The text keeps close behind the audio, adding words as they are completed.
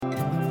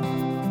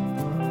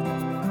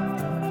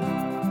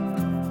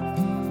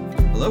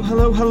Hello,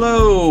 hello,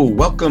 hello.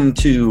 Welcome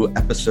to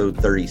episode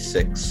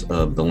 36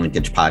 of the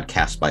Linkage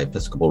Podcast by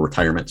Episcopal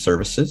Retirement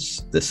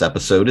Services. This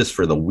episode is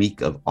for the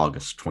week of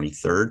August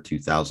 23rd,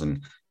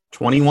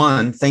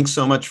 2021. Thanks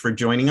so much for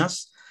joining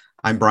us.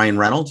 I'm Brian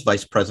Reynolds,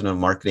 Vice President of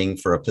Marketing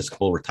for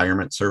Episcopal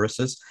Retirement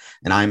Services,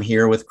 and I'm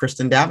here with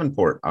Kristen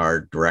Davenport,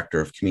 our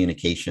Director of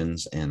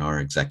Communications and our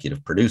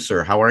Executive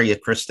Producer. How are you,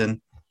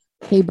 Kristen?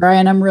 Hey,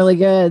 Brian, I'm really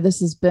good.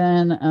 This has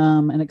been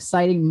an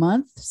exciting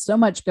month. So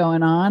much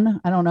going on.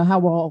 I don't know how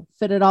we'll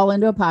fit it all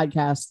into a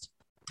podcast.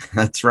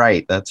 That's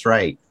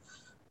right.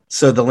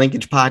 So the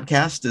Linkage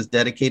Podcast is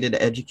dedicated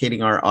to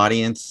educating our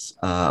audience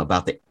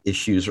about the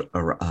issues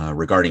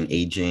regarding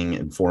aging,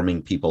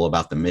 informing people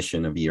about the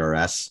mission of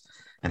ERS,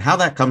 and how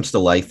that comes to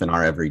life in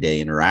our everyday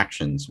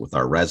interactions with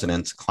our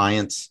residents,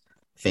 clients,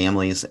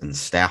 families, and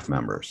staff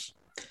members.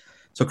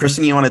 So,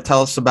 Kristen, you want to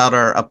tell us about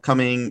our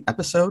upcoming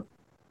episode?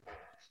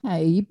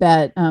 Hey, you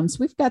bet. So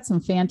we've got some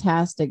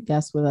fantastic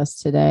guests with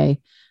us today.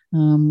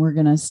 We're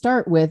going to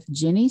start with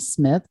Ginny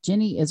Smith.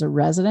 Ginny is a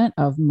resident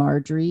of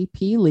Marjorie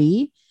P.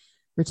 Lee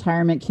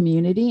Retirement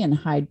Community in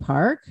Hyde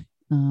Park.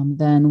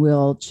 Then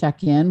we'll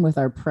check in with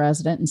our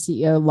president and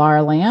CEO,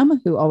 Laura Lamb,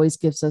 who always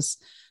gives us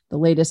the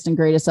latest and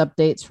greatest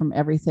updates from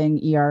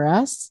everything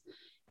ERS.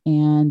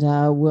 And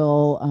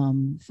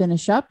we'll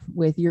finish up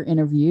with your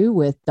interview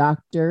with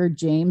Dr.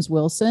 James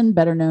Wilson,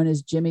 better known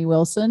as Jimmy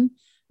Wilson.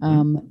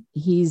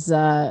 He's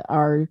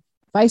our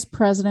Vice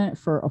President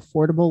for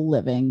Affordable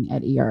Living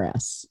at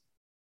ERS.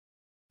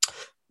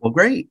 Well,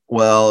 great.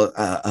 Well,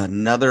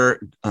 another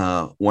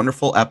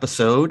wonderful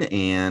episode.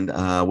 And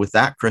with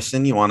that,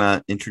 Kristen, you want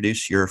to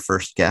introduce your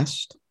first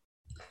guest?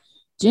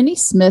 Ginny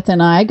Smith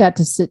and I got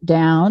to sit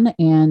down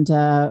and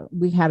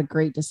we had a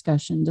great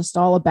discussion just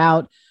all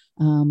about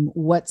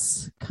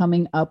what's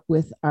coming up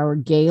with our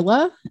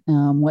gala,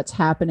 what's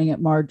happening at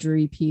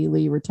Marjorie P.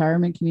 Lee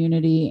Retirement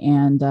Community,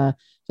 and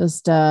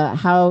just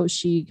how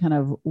she kind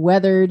of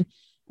weathered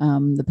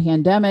the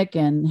pandemic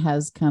and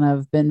has kind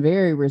of been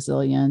very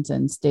resilient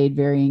and stayed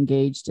very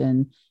engaged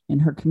in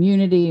her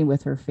community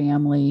with her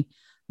family.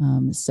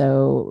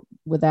 So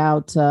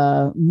without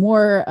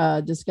more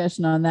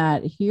discussion on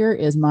that, here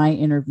is my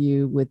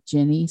interview with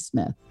Ginny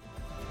Smith.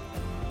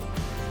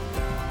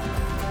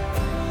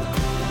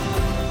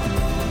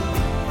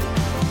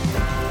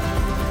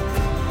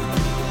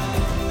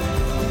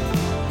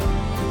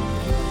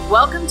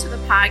 Welcome to the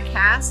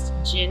podcast,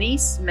 Ginny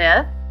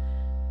Smith.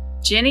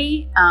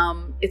 Ginny,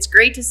 it's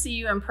great to see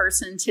you in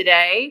person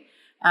today.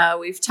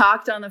 We've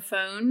talked on the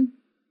phone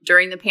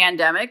during the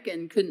pandemic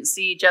and couldn't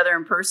see each other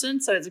in person,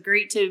 so it's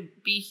great to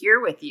be here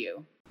with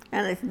you.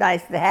 And it's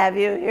nice to have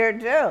you here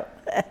too.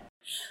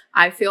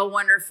 I feel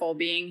wonderful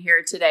being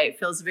here today. It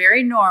feels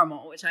very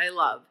normal, which I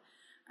love.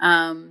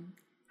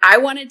 I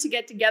wanted to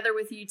get together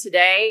with you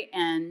today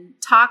and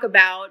talk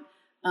about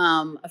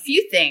a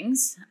few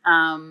things.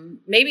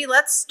 Maybe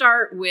let's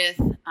start with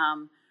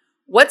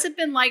what's it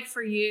been like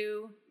for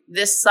you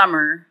this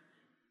summer,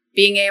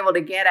 being able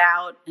to get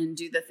out and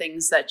do the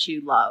things that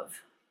you love?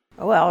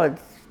 Well,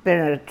 it's been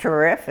a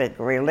terrific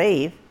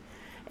relief,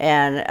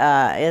 and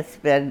it's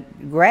been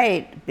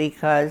great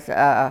because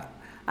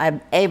I'm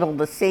able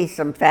to see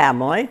some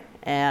family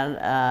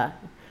and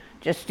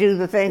just do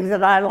the things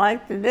that I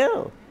like to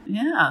do.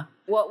 Yeah.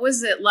 What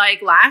was it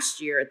like last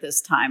year at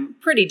this time?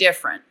 Pretty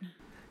different.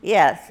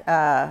 Yes,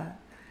 the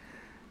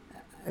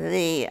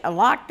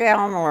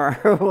lockdown or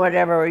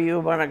whatever you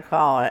want to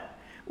call it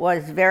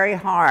was very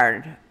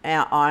hard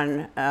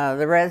on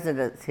the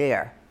residents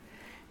here.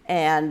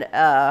 And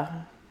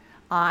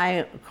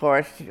I, of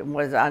course,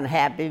 was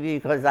unhappy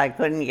because I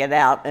couldn't get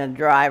out and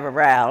drive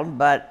around,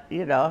 but,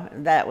 you know,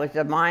 that was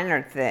a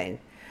minor thing.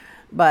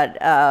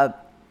 But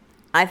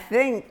I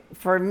think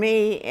for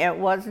me, it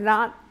was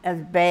not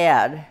as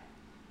bad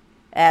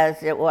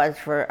as it was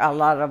for a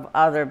lot of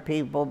other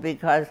people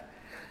because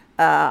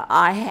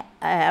I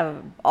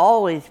have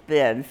always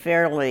been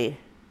fairly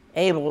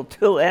able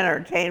to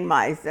entertain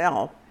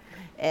myself.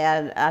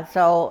 And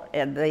so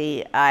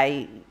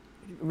I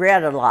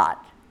read a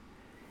lot.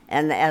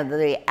 And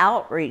the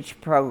outreach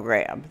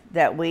program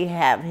that we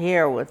have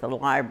here with the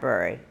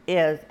library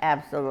is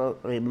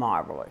absolutely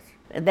marvelous.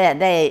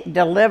 They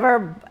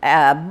deliver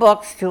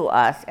books to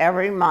us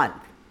every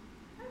month.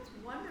 That's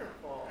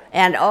wonderful.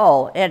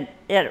 And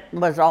it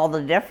was all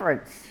the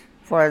difference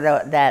for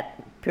that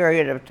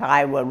period of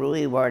time when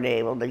we weren't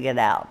able to get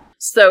out.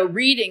 So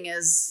reading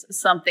is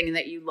something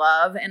that you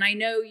love, and I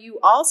know you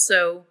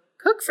also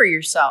cook for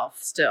yourself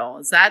still.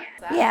 Is that?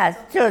 Yes,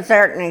 to a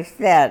certain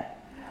extent.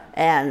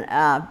 And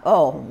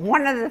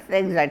one of the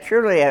things I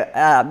truly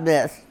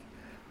missed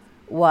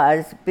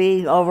was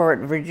being over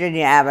at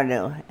Virginia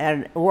Avenue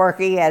and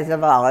working as a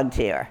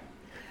volunteer.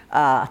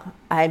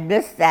 I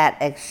missed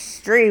that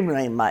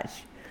extremely much.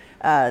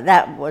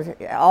 That was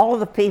all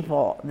the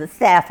people, the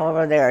staff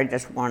over there are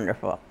just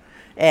wonderful.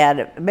 And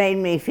it made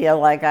me feel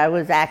like I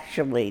was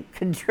actually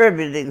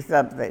contributing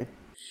something.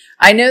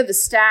 I know the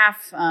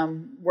staff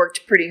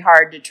worked pretty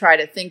hard to try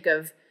to think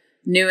of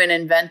new and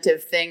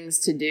inventive things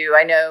to do.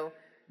 I know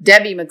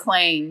Debbie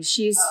McLean.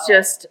 She's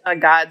just a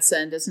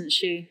godsend, isn't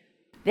she?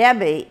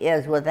 Debbie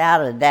is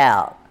without a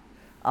doubt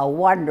a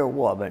Wonder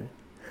Woman,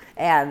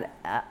 and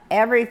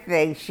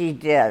everything she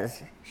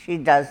does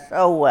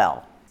so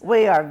well.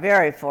 We are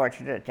very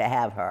fortunate to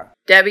have her.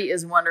 Debbie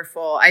is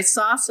wonderful. I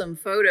saw some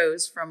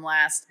photos from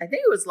I think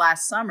it was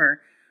last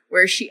summer,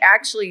 where she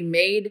actually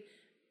made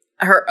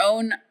her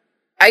own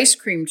ice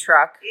cream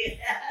truck.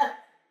 Yeah.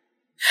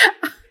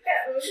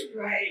 That was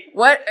great.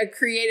 What a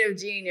creative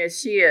genius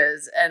she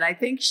is. And I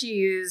think she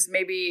used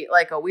maybe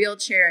like a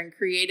wheelchair and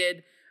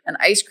created an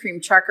ice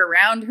cream truck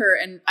around her.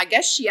 And I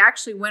guess she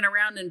actually went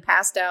around and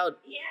passed out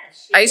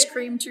ice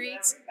cream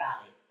treats.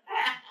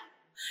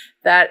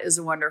 That is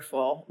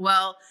wonderful.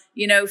 Well,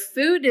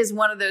 food is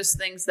one of those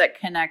things that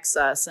connects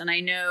us. And I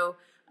know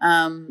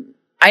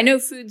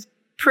food's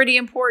pretty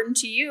important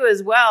to you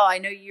as well. I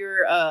know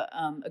you're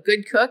a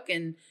good cook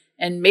and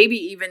maybe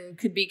even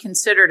could be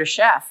considered a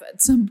chef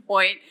at some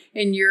point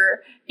in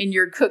your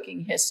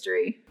cooking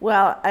history.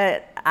 Well,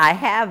 I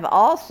have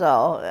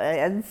also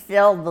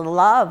instilled the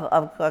love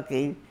of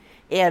cooking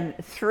in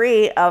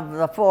 3 of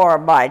the 4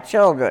 of my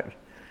children.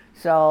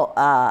 So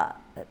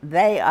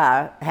they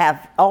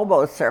have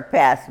almost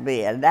surpassed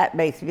me, and that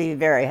makes me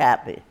very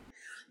happy.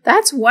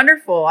 That's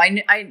wonderful.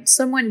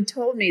 Someone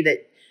told me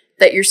that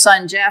your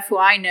son Jeff, who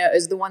I know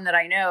is the one that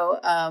I know,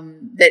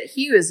 that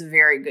he was a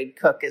very good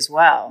cook as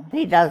well.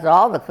 He does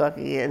all the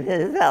cooking in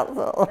his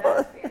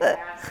household,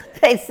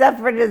 except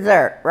for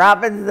dessert.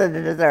 Robin's the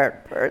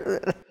dessert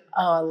person.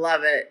 Oh, I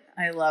love it.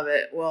 I love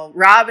it. Well,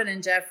 Robin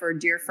and Jeff are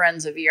dear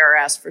friends of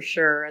ERS for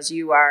sure, as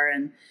you are,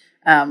 and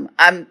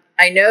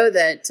I know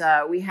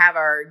that we have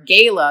our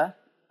gala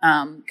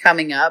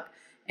coming up,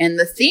 and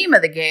the theme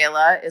of the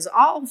gala is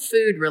all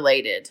food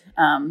related.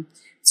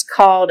 It's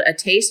called A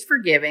Taste for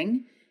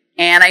Giving.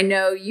 And I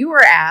know you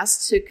were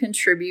asked to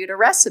contribute a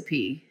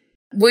recipe.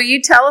 Will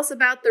you tell us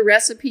about the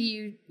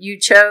recipe you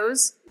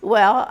chose?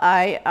 Well,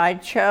 I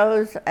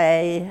chose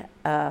an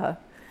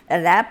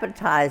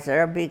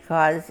appetizer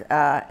because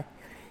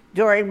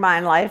during my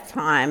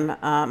lifetime,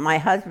 my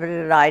husband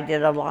and I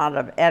did a lot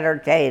of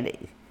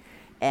entertaining.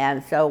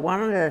 And so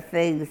one of the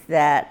things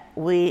that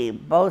we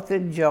both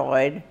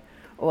enjoyed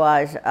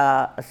was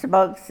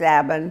smoked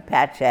salmon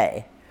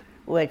pate,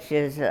 which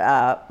is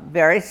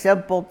very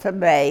simple to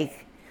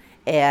make,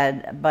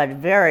 but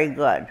very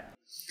good.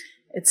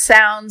 It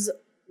sounds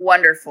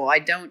wonderful. I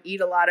don't eat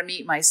a lot of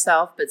meat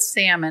myself, but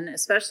salmon,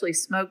 especially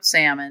smoked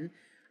salmon,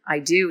 I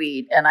do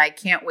eat, and I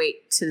can't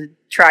wait to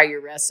try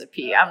your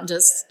recipe.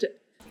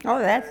 Oh,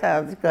 that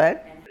sounds good.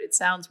 It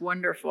sounds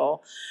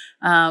wonderful.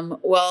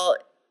 Well,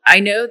 I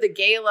know the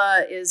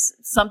gala is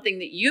something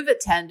that you've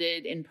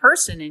attended in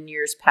person in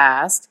years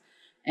past,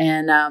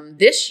 and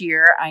this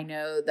year I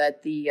know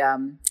that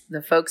the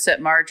folks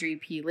at Marjorie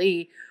P.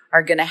 Lee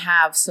are going to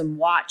have some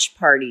watch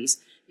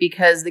parties,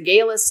 because the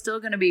gala is still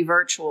going to be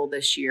virtual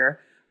this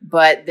year,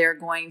 but they're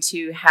going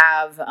to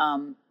have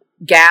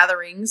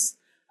gatherings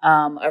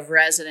of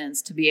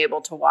residents to be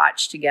able to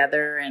watch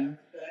together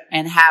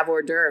and have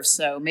hors d'oeuvres.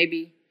 So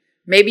maybe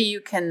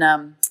you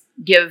can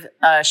give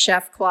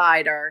Chef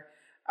Clyde,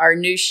 our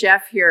new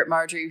chef here at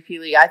Marjorie P.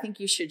 Lee, I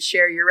think you should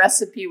share your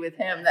recipe with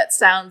him. That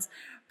sounds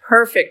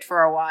perfect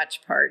for a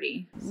watch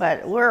party.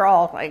 But we're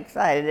all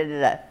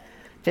excited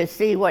to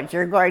see what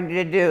you're going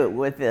to do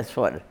with this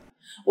one.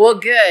 Well,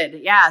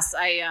 good. Yes,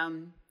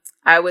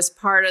 I was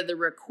part of the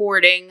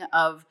recording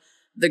of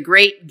the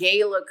Great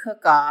Gala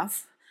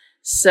Cook-Off.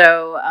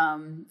 So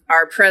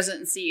our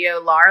president and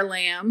CEO, Laura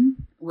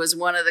Lamb, was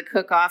one of the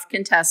cook-off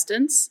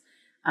contestants.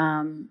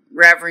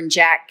 Reverend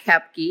Jack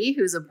Kepke,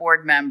 who's a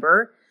board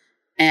member,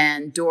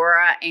 and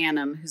Dora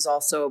Annam, who's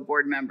also a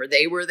board member.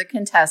 They were the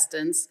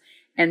contestants,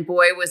 and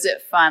boy, was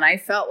it fun. I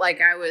felt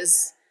like I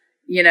was,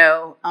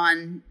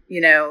 on,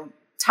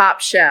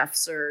 Top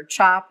Chefs or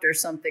Chopped or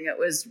something.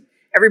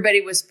 Everybody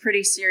was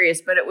pretty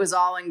serious, but it was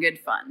all in good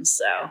fun.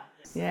 So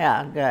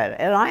yeah, good.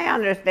 And I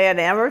understand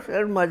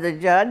Emerson was a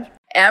judge.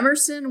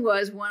 Emerson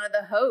was one of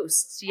the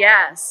hosts.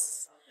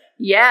 Yes,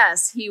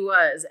 he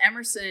was.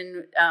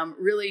 Emerson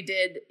really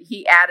did.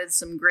 He added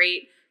some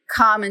great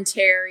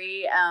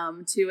commentary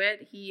to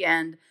it. He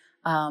and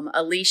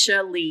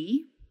Alicia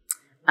Lee,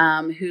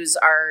 who's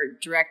our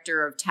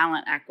director of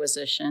talent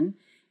acquisition.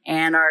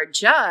 And our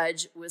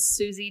judge was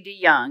Susie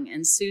DeYoung.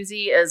 And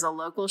Susie is a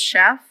local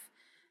chef,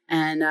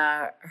 and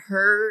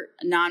her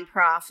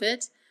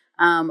nonprofit,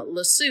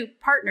 La Soup,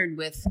 partnered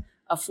with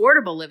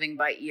Affordable Living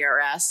by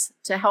ERS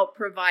to help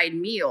provide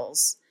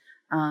meals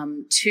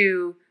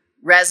to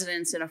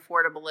residents in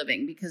affordable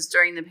living. Because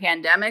during the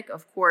pandemic,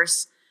 of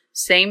course,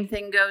 same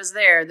thing goes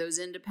there. Those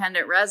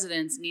independent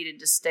residents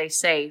needed to stay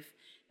safe,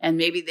 and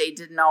maybe they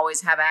didn't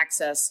always have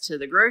access to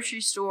the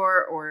grocery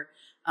store or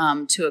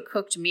to a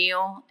cooked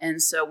meal. And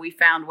so we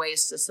found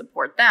ways to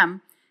support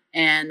them.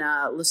 And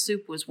La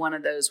Soup was one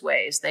of those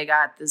ways. They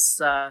got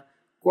this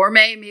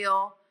gourmet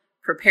meal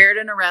prepared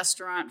in a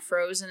restaurant,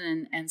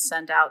 frozen and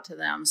sent out to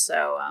them.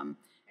 So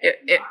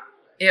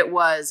it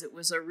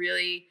was a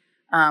really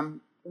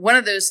one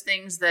of those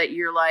things that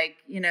you're like,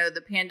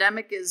 the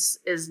pandemic is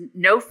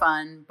no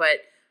fun, but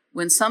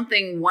when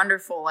something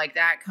wonderful like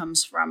that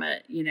comes from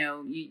it,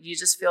 you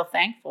just feel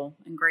thankful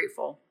and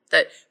grateful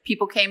that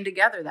people came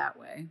together that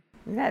way.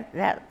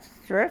 That's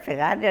terrific.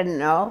 I didn't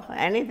know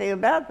anything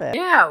about that.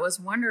 Yeah, it was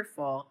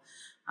wonderful.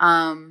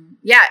 And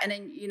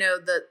then,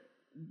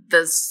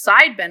 the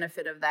side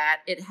benefit of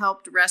that, it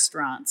helped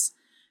restaurants.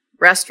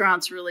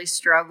 Restaurants really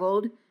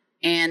struggled,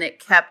 and it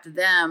kept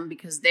them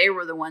because they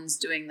were the ones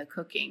doing the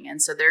cooking. And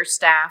so their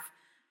staff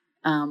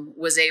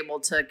was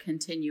able to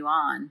continue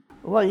on.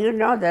 Well, you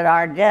know that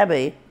our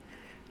Debbie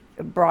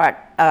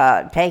brought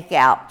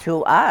takeout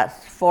to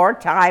us 4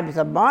 times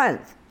a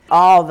month,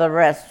 all the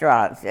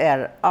restaurants.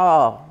 And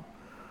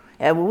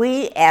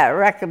we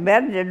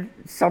recommended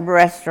some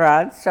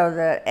restaurants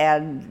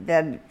and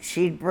then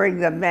she'd bring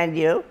the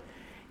menu,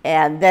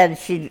 and then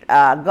she'd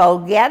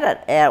go get it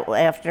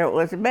after it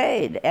was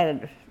made.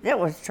 And it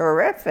was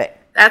terrific.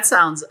 That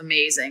sounds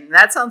amazing.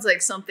 That sounds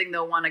like something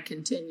they'll want to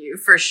continue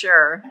for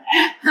sure.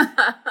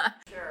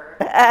 Sure.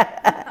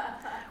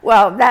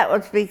 Well, that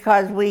was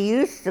because we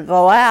used to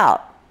go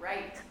out.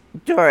 Right.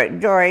 During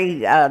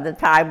the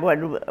time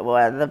when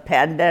the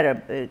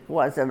pandemic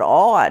wasn't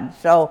on,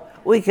 so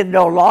we could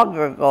no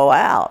longer go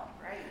out.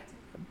 Right.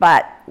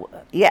 But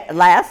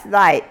last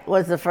night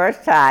was the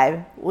first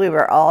time we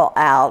were all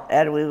out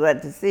and we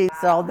went to see.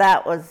 So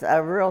that was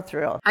a real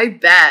thrill. I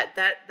bet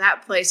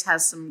that place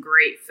has some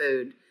great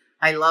food.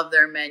 I love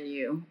their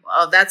menu.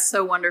 Oh, that's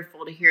so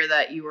wonderful to hear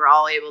that you were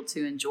all able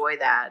to enjoy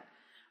that.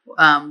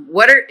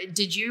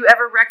 Did you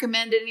ever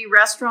recommend any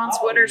restaurants?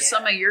 What are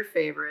some of your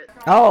favorites?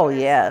 Oh,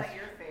 yes.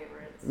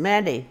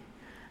 Many.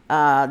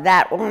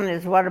 That one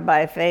is one of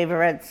my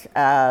favorites.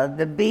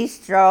 The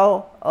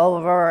Bistro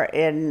over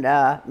in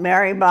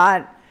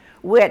Marymount,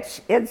 which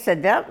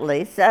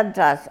incidentally sent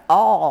us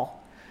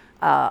all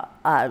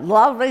a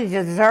lovely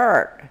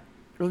dessert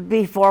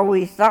before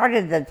we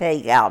started the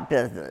takeout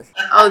business.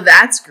 Oh,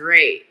 that's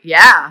great.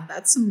 Yeah,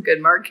 that's some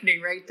good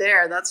marketing right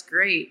there. That's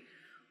great.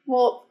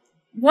 Well,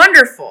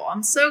 wonderful.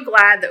 I'm so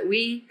glad that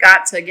we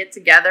got to get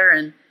together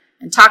and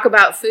talk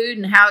about food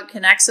and how it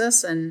connects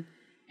us and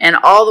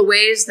all the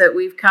ways that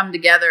we've come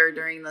together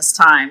during this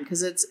time,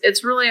 because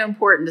it's really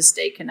important to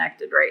stay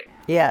connected, right?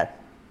 Yes,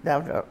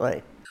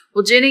 definitely.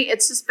 Well, Jenny,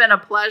 it's just been a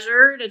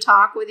pleasure to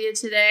talk with you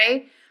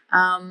today.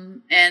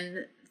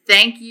 And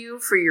thank you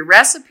for your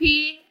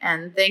recipe,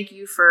 and thank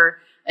you for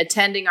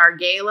attending our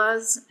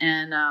galas,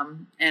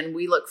 and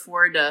we look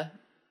forward to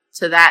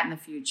that in the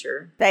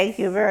future. Thank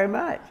you very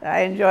much.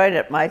 I enjoyed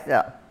it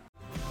myself.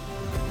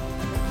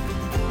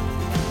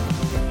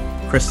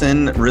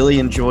 Kristen, really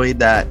enjoyed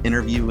that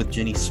interview with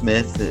Jenny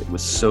Smith. It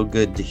was so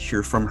good to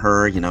hear from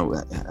her.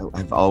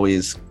 I've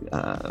always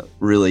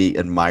really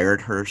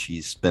admired her.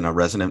 She's been a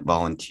resident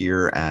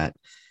volunteer at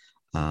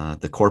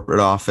the corporate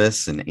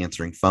office and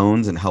answering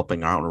phones and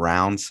helping out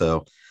around.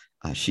 So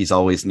she's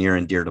always near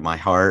and dear to my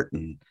heart.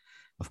 And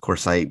of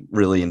course, I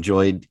really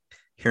enjoyed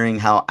hearing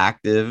how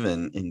active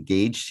and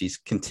engaged she's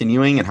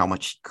continuing and how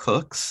much she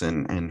cooks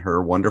and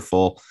her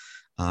wonderful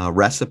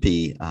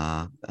recipe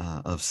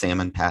of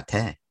salmon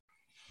pate.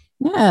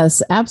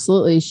 Yes,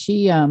 absolutely.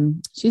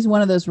 She's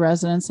one of those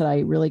residents that I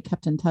really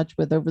kept in touch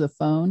with over the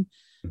phone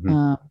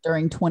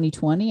during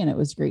 2020, and it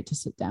was great to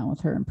sit down with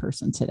her in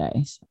person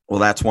today. Well,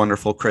 that's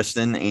wonderful,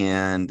 Kristen.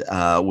 And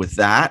with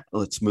that,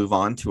 let's move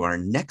on to our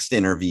next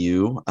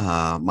interview,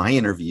 my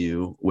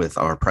interview with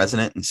our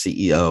president and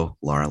CEO,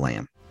 Laura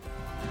Lamb.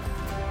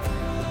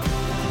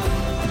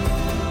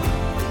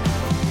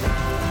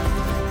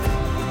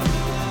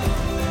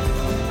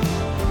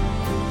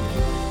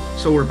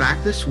 So we're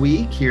back this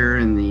week here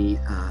in the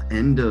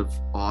end of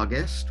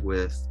August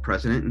with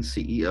President and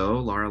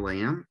CEO Laura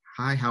Lamb.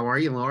 Hi, how are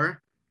you, Laura?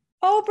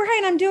 Oh,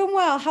 Brian, I'm doing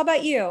well. How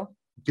about you?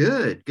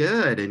 Good.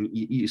 And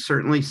you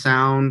certainly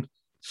sound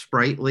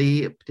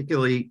sprightly,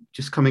 particularly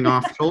just coming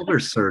off shoulder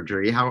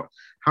surgery. How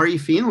are you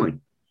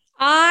feeling?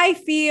 I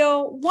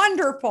feel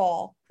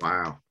wonderful.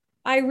 Wow.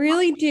 I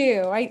really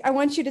do. I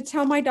want you to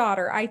tell my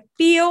daughter, I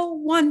feel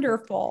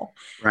wonderful.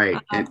 Right.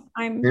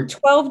 I'm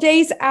 12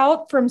 days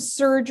out from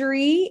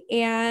surgery,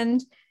 and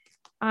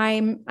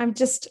I'm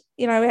just,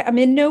 I'm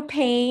in no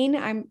pain.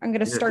 I'm going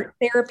to start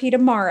therapy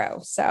tomorrow.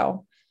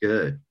 So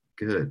good.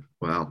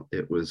 Well,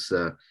 it was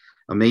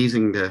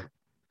amazing to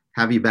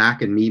have you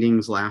back in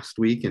meetings last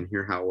week and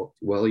hear how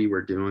well you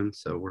were doing.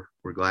 So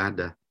we're glad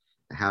to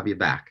have you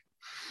back.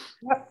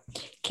 Yep.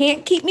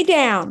 Can't keep me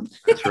down.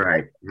 That's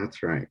right.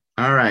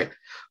 All right.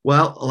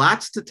 Well,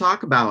 lots to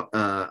talk about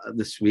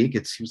this week.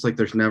 It seems like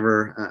there's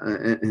never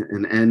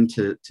an end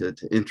to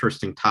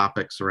interesting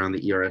topics around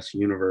the ERS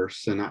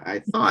universe. And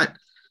I thought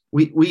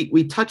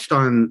we touched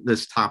on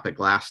this topic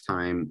last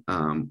time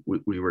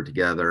we were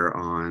together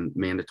on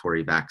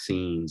mandatory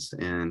vaccines.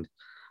 And,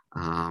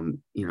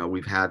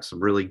 we've had some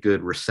really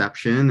good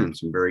reception and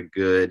some very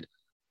good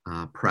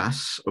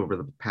press over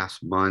the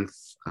past month,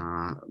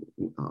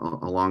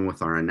 along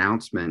with our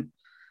announcement.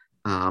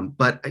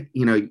 But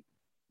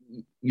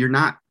you're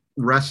not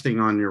resting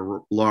on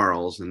your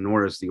laurels, and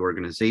nor is the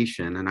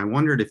organization. And I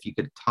wondered if you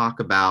could talk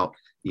about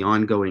the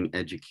ongoing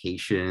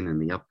education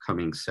and the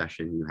upcoming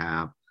session you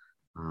have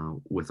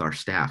with our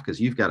staff, because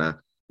you've got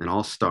an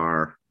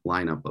all-star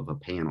lineup of a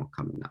panel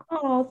coming up.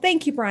 Oh,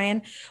 thank you,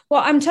 Brian.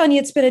 Well, I'm telling you,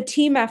 it's been a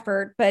team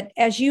effort, but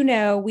as you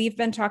know, we've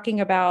been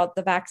talking about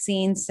the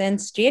vaccine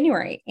since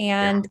January,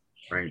 and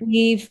right.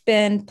 We've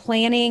been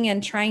planning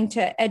and trying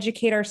to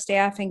educate our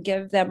staff and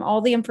give them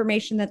all the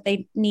information that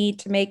they need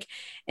to make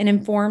an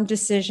informed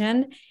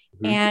decision.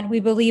 Mm-hmm. And we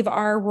believe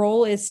our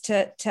role is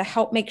to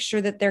help make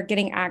sure that they're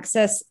getting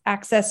access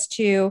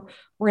to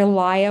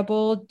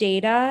reliable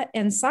data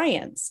and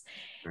science.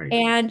 Right.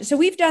 And so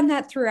we've done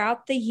that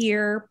throughout the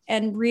year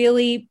and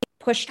really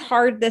pushed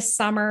hard this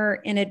summer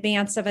in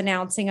advance of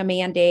announcing a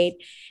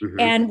mandate. Mm-hmm.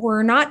 And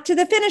we're not to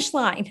the finish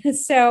line.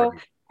 So right.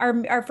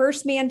 Our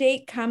first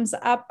mandate comes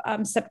up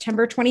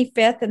September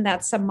 25th, and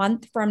that's a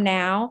month from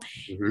now.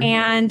 Mm-hmm.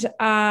 And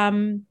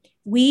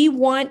we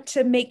want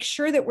to make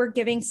sure that we're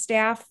giving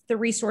staff the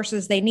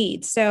resources they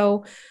need.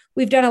 So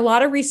we've done a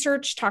lot of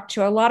research, talked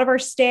to a lot of our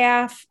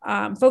staff,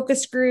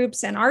 focus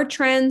groups, and our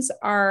trends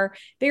are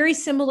very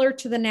similar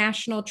to the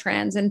national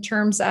trends in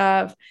terms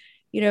of,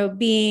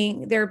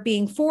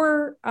 being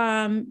four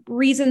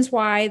reasons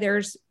why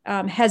there's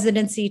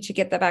hesitancy to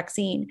get the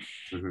vaccine.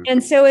 Mm-hmm.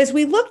 And so as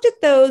we looked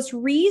at those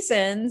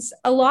reasons,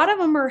 a lot of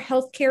them are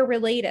healthcare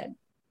related.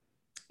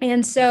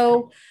 And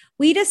so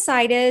we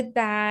decided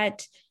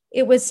that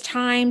it was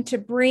time to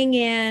bring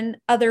in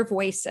other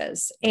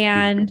voices.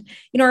 And,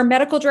 our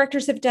medical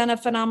directors have done a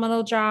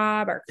phenomenal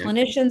job. Our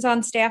clinicians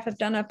on staff have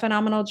done a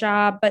phenomenal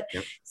job. But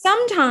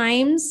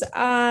sometimes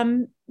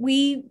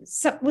we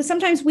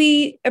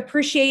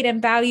appreciate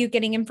and value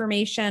getting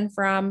information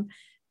from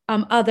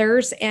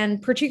others, and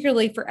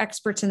particularly for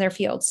experts in their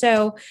field.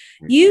 So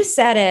you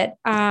said it.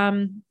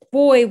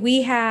 Boy,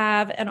 we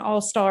have an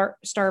all-star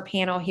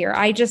panel here.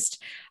 I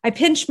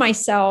pinch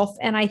myself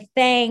and I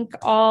thank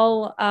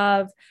all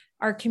of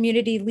our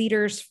community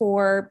leaders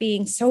for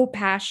being so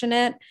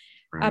passionate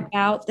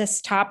about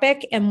this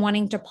topic and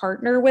wanting to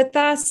partner with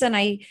us.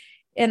 And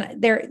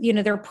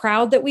they're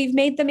proud that we've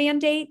made the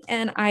mandate,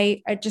 and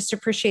I just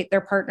appreciate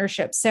their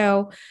partnership.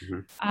 So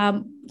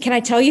can I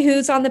tell you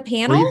who's on the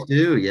panel? Please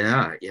do.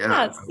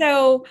 Yeah.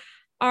 So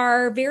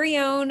our very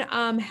own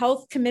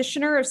health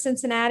commissioner of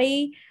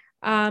Cincinnati,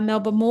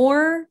 Melba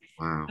Moore,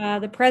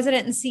 the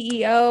president and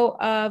CEO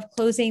of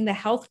Closing the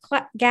Health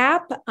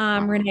Gap,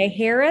 Renee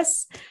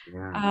Harris,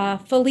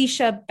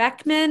 Felicia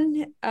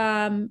Beckham,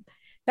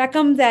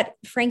 that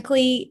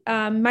frankly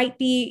might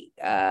be,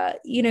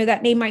 that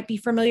name might be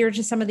familiar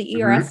to some of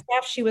the ERS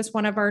staff. She was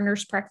one of our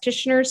nurse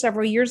practitioners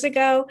several years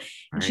ago,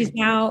 and she's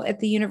now at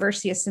the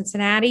University of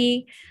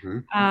Cincinnati.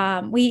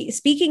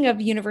 Speaking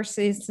of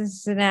University of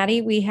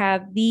Cincinnati, we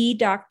have the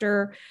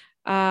Dr.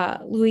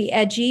 Louis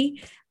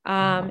Edgy.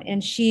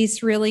 And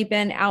she's really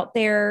been out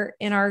there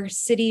in our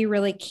city,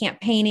 really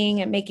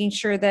campaigning and making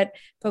sure that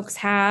folks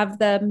have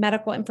the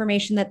medical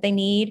information that they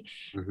need.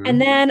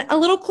 And then a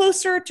little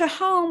closer to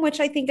home, which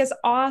I think is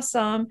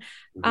awesome,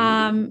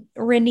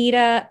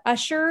 Renita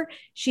Usher.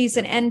 She's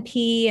an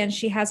NP and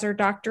she has her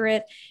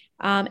doctorate.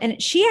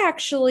 And she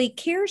actually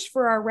cares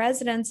for our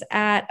residents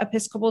at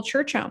Episcopal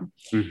Church Home.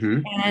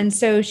 And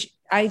so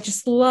I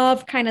just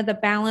love kind of the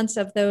balance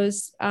of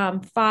those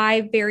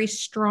 5 very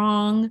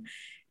strong,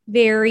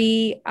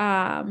 very,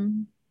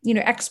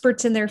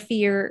 experts in their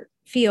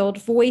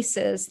field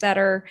voices that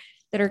are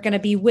going to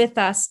be with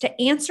us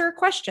to answer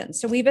questions.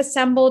 So we've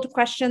assembled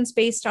questions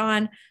based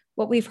on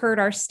what we've heard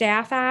our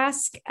staff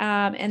ask,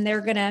 and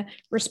they're going to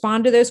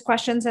respond to those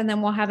questions. And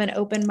then we'll have an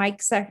open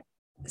mic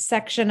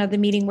section of the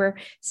meeting where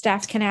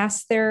staff can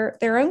ask their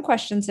own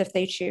questions if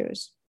they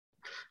choose.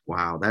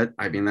 Wow.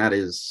 That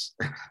is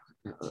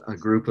a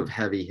group of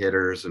heavy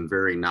hitters and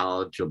very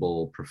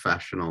knowledgeable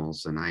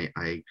professionals. And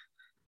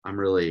I'm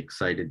really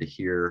excited to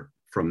hear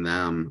from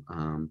them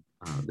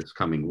this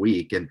coming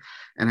week. And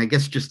I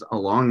guess just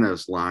along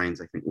those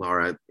lines, I think,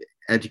 Laura,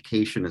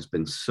 education has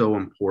been so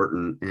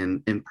important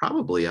and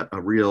probably a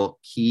real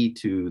key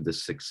to the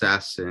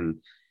success in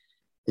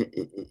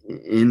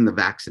the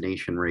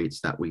vaccination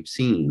rates that we've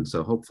seen.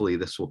 So hopefully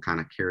this will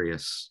kind of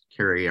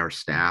carry our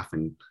staff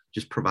and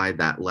just provide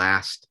that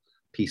last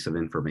piece of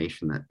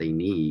information that they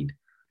need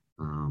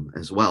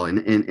as well.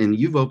 And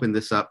you've opened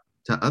this up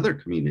to other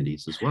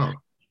communities as well.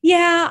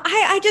 Yeah,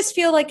 I just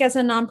feel like as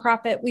a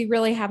nonprofit, we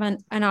really have an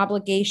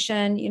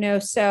obligation,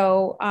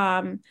 so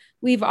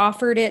we've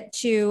offered it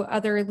to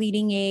other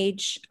leading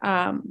age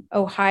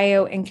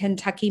Ohio and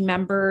Kentucky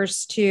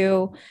members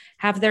to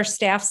have their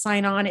staff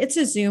sign on. It's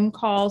a Zoom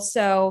call.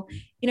 So,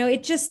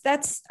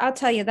 I'll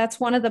tell you, that's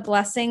one of the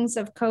blessings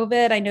of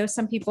COVID. I know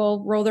some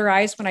people roll their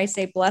eyes when I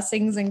say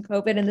blessings and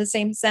COVID in the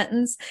same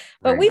sentence,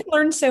 but we've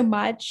learned so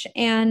much.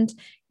 And,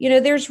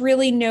 there's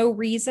really no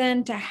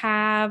reason to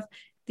have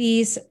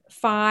these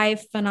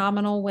 5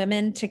 phenomenal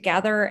women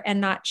together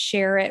and not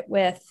share it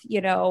with,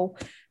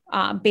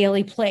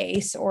 Bailey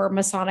Place or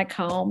Masonic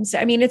Homes.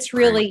 I mean,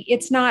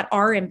 it's not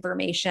our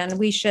information.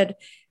 We're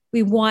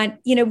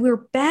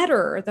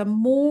better. The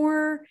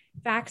more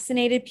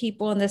vaccinated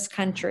people in this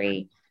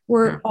country,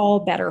 we're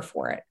all better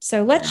for it.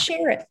 So let's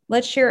share it.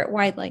 Let's share it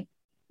widely.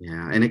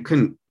 Yeah. And it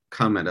couldn't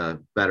come at a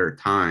better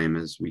time,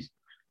 as we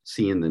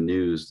see in the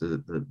news,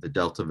 the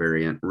Delta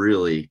variant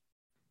really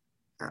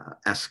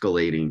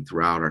escalating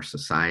throughout our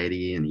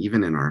society, and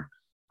even in our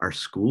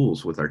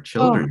schools with our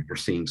children. We're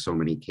seeing so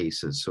many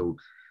cases. So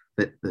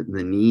that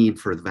the need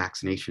for the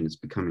vaccination is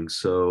becoming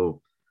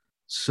so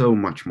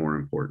much more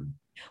important.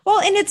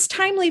 Well, and it's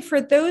timely for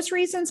those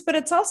reasons, but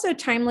it's also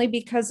timely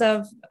because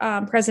of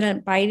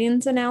President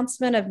Biden's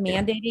announcement of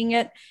mandating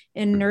it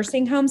in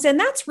nursing homes. And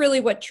that's really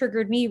what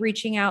triggered me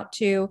reaching out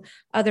to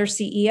other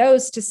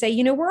CEOs to say,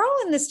 we're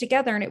all in this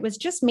together, and it was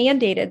just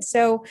mandated.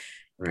 So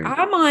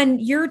I'm on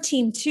your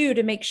team too,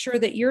 to make sure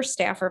that your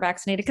staff are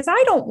vaccinated, because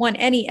I don't want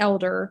any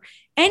elder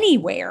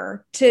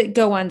anywhere to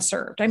go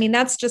unserved. I mean,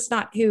 that's just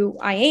not who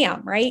I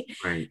am. Right.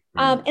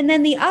 And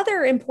then the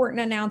other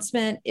important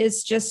announcement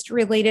is just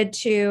related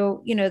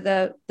to,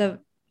 the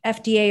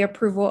FDA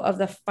approval of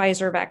the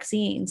Pfizer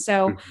vaccine.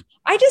 So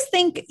I just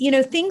think,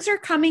 things are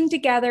coming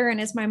together. And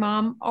as my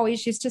mom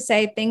always used to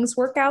say, things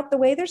work out the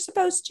way they're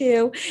supposed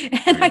to.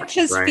 And I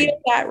just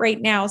feel that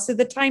right now. So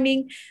the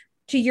timing,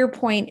 to your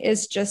point,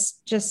 is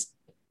just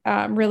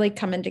really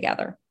coming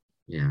together.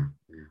 Yeah.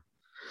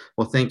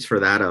 Well, thanks for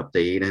that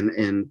update,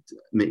 and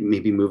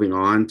maybe moving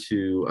on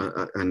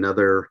to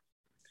another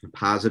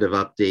positive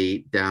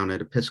update down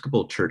at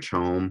Episcopal Church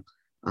Home.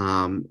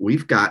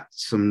 We've got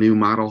some new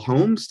model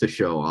homes to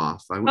show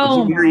off. I was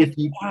wondering if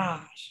you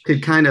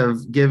could kind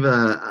of give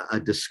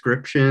a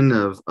description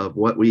of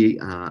what we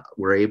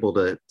were able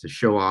to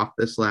show off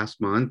this last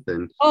month,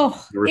 and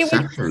the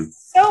reception. It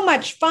was so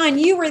much fun.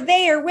 You were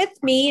there with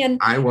me and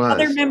I was.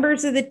 Other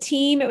members of the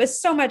team. It was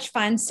so much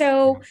fun.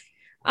 So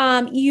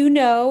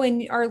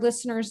and our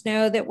listeners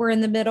know that we're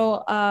in the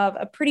middle of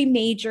a pretty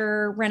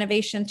major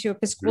renovation to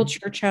Episcopal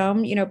Church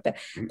Home,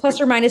 plus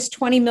or minus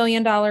 $20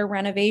 million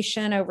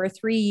renovation over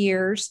 3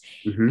 years,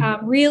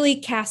 really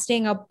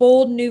casting a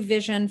bold new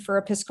vision for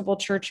Episcopal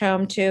Church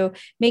Home to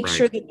make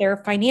sure that they're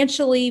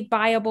financially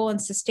viable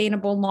and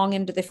sustainable long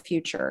into the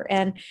future,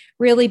 and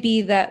really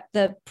be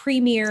the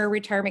premier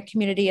retirement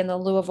community in the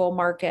Louisville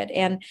market.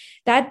 And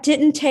that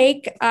didn't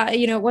take,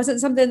 it wasn't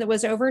something that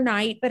was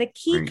overnight, but a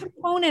key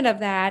component of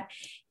that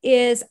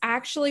is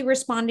actually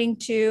responding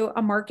to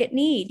a market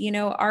need.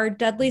 Our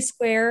Dudley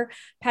Square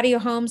patio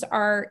homes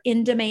are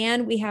in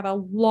demand. We have a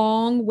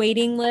long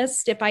waiting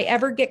list. If I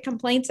ever get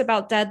complaints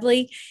about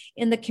Dudley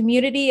in the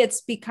community, it's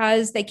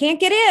because they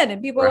can't get in.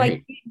 And people are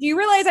like, do you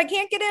realize I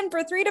can't get in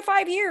for 3 to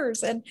 5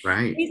 years? And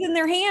raising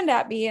their hand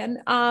at me. And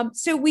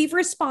so we've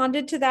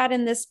responded to that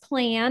in this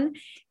plan.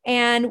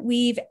 And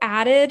we've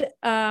added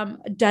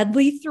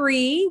Dudley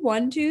 3,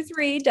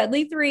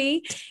 Dudley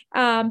 3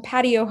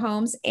 patio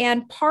homes.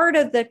 And part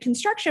of the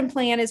construction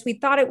plan is we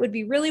thought it would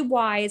be really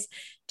wise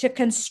to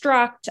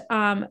construct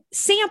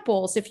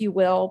samples, if you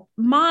will,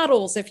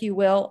 models, if you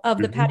will, of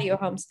the patio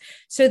homes,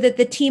 so that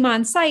the team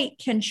on site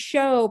can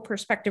show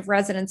prospective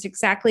residents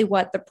exactly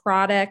what the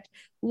product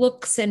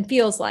looks and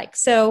feels like.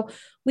 So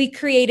we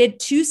created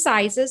 2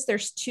 sizes.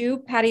 There's 2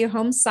 patio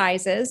home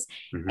sizes,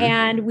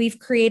 and we've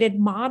created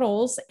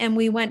models, and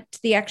we went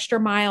the extra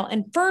mile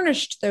and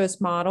furnished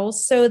those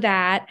models so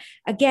that,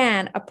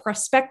 again, a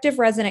prospective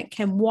resident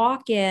can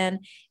walk in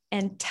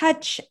and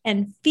touch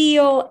and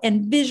feel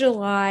and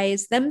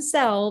visualize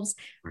themselves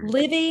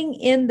living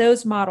in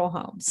those model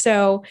homes.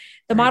 So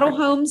the model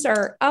homes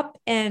are up,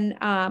 and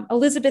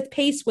Elizabeth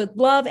Pace would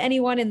love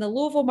anyone in the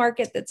Louisville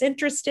market that's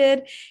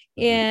interested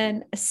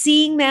in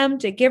seeing them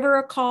to give her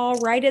a call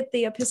right at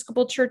the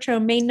Episcopal Church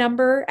Home main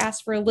number,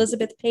 ask for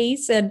Elizabeth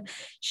Pace, and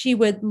she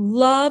would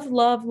love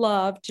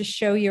to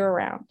show you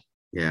around.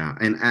 Yeah.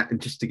 And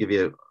just to give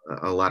you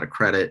a lot of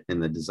credit in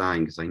the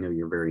design, because I know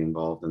you're very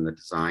involved in the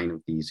design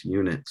of these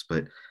units,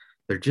 but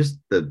they're just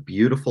the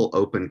beautiful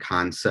open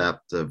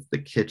concept of the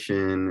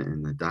kitchen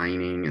and the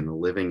dining and the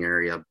living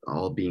area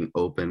all being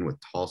open with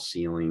tall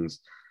ceilings,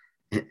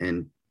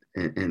 and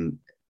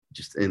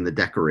just in the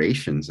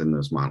decorations in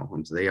those model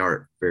homes. They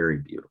are very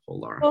beautiful,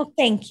 Laura. Well,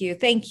 thank you.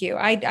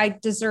 I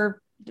deserve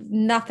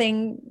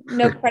nothing,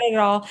 no credit at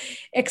all,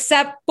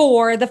 except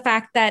for the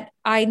fact that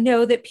I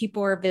know that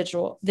people are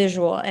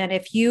visual. And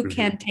if you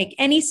can take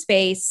any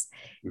space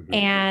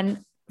and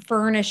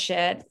furnish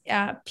it,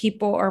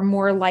 people are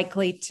more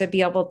likely to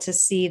be able to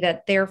see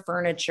that their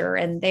furniture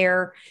and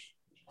their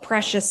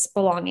precious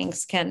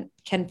belongings can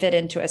fit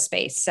into a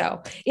space.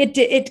 So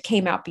it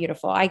came out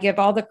beautiful. I give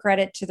all the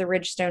credit to the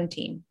Ridgestone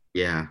team.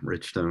 Yeah,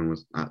 Ridgestone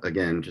was,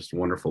 again, just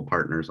wonderful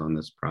partners on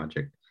this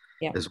project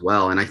as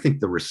well. And I think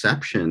the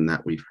reception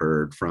that we've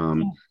heard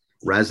from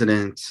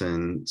residents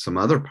and some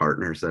other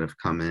partners that have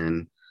come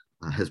in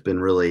has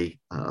been really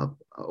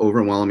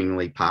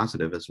overwhelmingly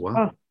positive as well.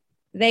 Oh,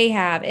 they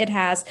have. It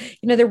has.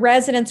 The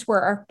residents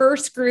were our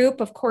first group.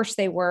 Of course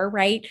they were,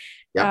 right?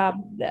 Yep.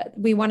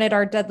 We wanted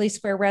our Dudley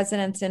Square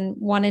residents in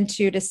 1 and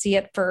 2 to see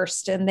it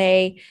first. And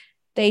they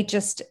they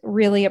just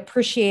really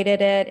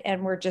appreciated it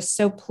and were just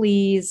so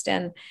pleased,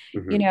 and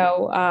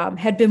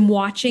had been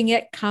watching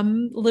it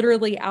come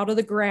literally out of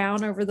the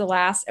ground over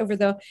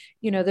the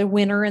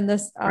winter and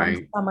this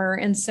summer.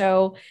 And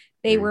so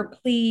they were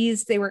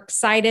pleased, they were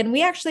excited. And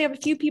we actually have a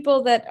few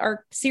people that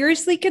are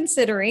seriously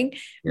considering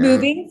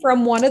moving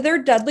from one of their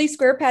Dudley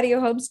Square patio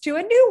homes to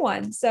a new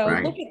one. So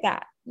look at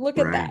that. Look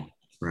at that.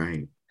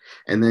 Right.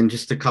 And then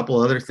just a couple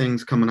other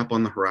things coming up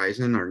on the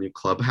horizon. Our new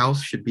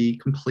clubhouse should be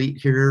complete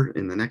here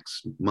in the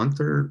next month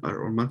or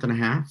month and a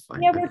half.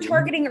 We're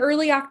targeting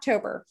early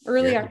October.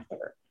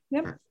 October.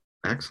 Yep.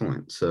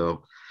 Excellent.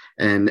 So,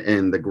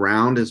 and the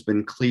ground has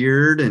been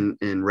cleared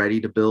and ready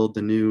to build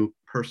the new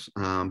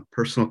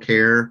personal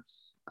care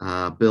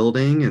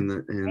building and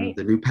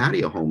the new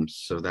patio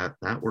homes. So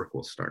that work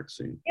will start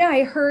soon. Yeah,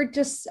 I heard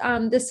just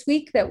this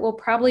week that we'll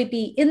probably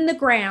be in the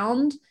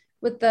ground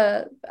with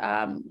the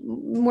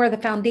more of the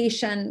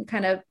foundation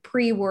kind of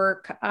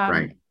pre-work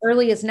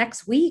early as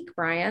next week,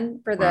 Brian,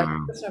 for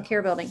the personal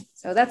care building.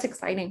 So that's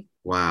exciting.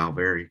 Wow,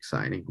 very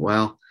exciting.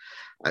 Well,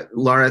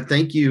 Laura,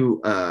 thank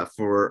you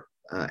for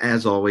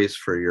as always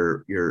for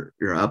your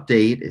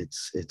update.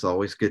 It's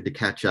always good to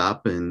catch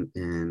up and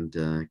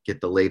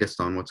get the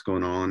latest on what's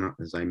going on,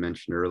 as I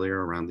mentioned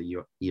earlier, around the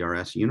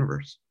ERS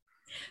universe.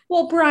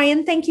 Well,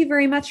 Brian, thank you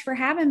very much for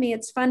having me.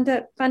 It's fun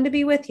to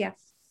be with you.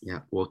 Yeah,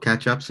 we'll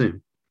catch up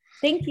soon.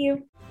 Thank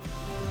you.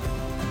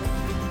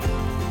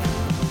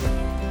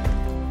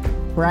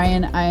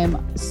 Brian, I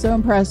am so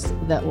impressed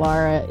that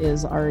Laura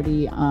is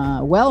already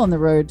well on the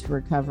road to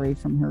recovery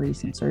from her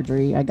recent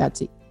surgery. I got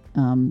to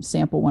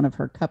sample one of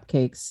her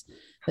cupcakes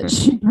that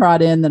she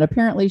brought in that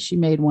apparently she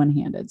made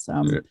one-handed. So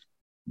I'm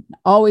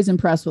always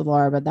impressed with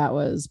Laura, but that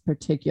was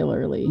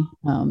particularly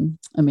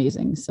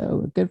amazing.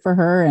 So good for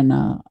her.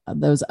 And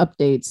those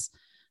updates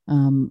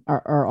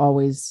are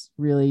always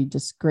really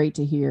just great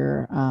to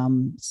hear.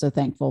 So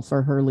thankful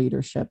for her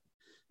leadership,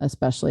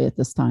 especially at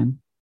this time.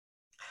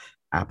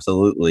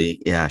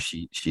 Absolutely. Yeah,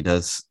 she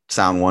does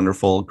sound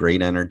wonderful,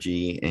 great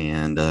energy.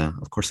 And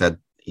of course had,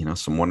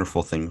 some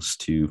wonderful things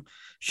to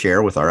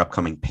share with our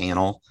upcoming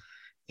panel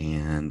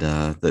and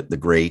the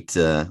great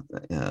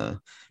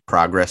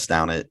progress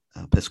down at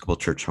Episcopal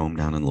Church Home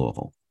down in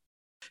Louisville.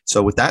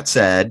 So with that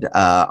said,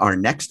 our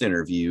next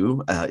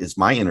interview is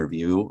my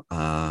interview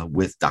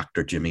with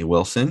Dr. Jimmy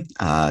Wilson.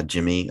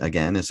 Jimmy,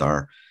 again, is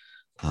our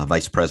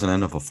Vice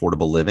President of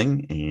Affordable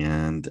Living,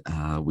 and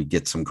we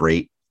get some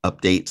great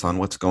updates on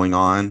what's going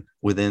on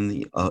within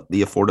the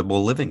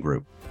Affordable Living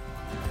Group.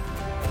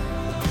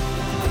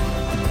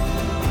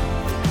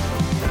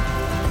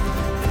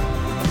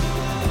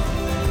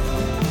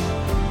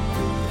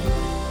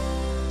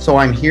 So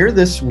I'm here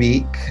this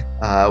week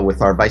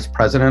with our Vice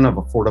President of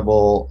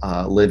Affordable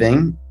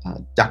Living,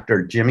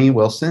 Dr. Jimmy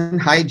Wilson.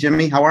 Hi,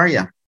 Jimmy. How are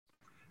you?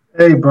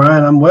 Hey,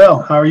 Brian. I'm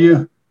well. How are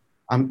you?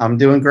 I'm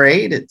doing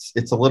great.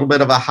 It's a little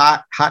bit of a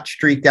hot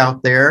streak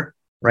out there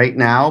right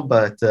now,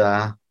 but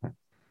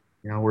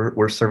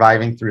we're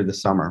surviving through the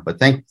summer. But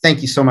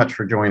thank you so much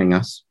for joining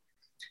us.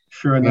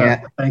 Sure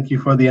enough. Thank you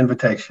for the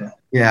invitation.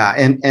 Yeah,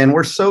 and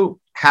we're so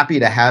happy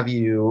to have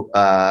you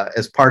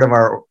as part of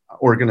our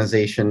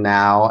organization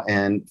now.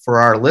 And for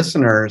our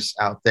listeners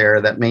out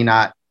there that may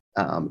not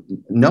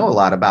know a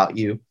lot about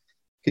you,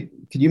 could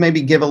you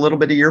maybe give a little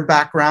bit of your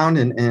background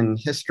and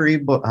history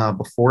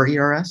before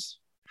ERS?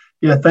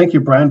 Yeah, thank you,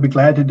 Brian. Be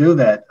glad to do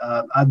that.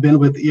 I've been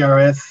with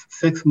ERS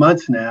 6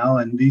 months now,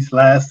 and these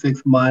last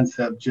 6 months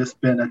have just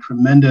been a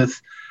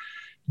tremendous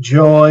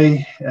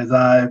joy as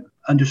I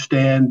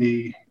understand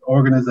the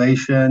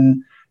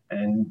organization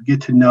and get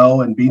to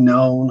know and be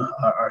known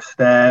our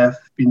staff,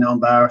 be known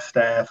by our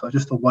staff.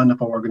 Just a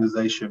wonderful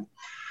organization.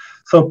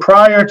 So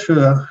prior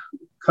to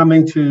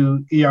coming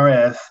to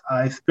ERS,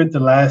 I spent the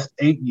last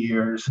 8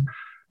 years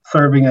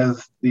serving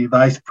as the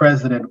vice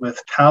president with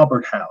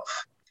Talbert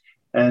House.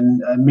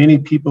 And many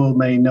people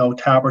may know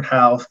Talbert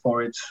House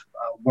for its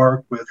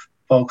work with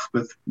folks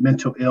with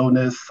mental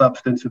illness,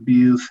 substance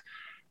abuse,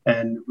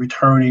 and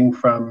returning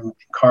from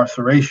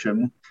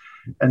incarceration.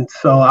 And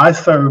so I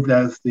served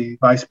as the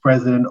vice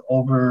president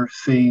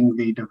overseeing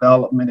the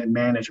development and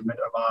management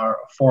of our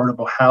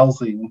affordable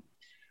housing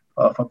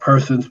for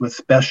persons with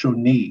special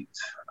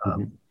needs,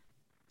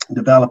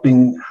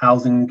 developing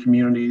housing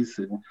communities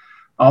and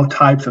all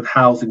types of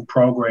housing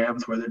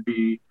programs, whether it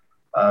be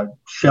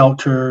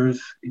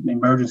shelters,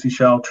 emergency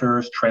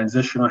shelters,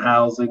 transitional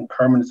housing,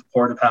 permanent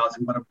supportive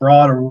housing, but a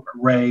broader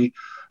array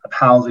of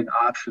housing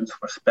options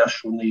for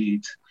special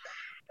needs.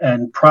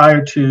 And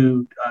prior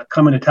to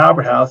coming to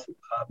Talbert House,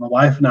 my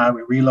wife and I,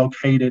 we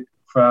relocated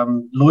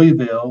from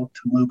Louisville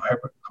to move up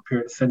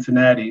here to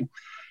Cincinnati. And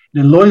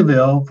in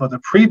Louisville, for the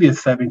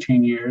previous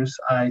 17 years,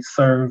 I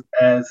served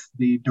as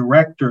the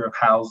director of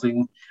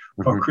housing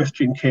for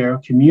Christian Care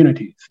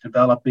Communities,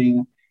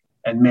 developing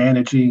and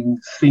managing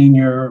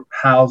senior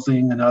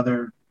housing and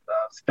other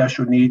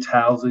special needs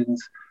housing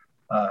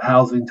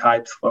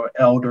types for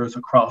elders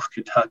across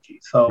Kentucky.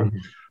 So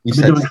you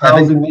said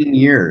 17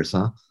 years,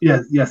 huh?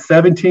 Yes,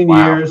 17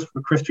 years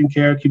for Christian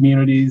Care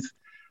Communities,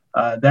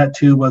 That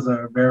too was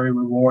a very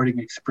rewarding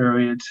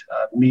experience,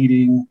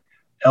 meeting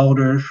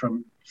elders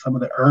from some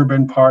of the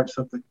urban parts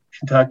of the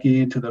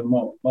Kentucky to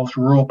the most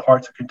rural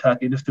parts of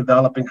Kentucky, just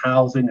developing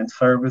housing and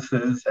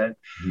services, and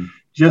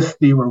just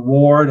the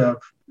reward of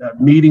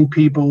meeting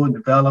people and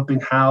developing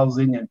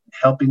housing and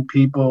helping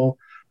people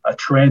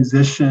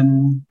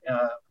transition,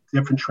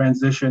 different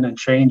transition and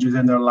changes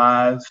in their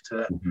lives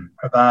to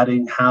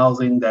providing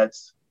housing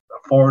that's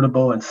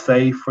affordable and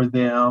safe for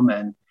them.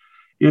 And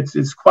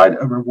it's quite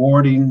a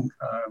rewarding,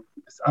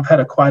 I've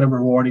had quite a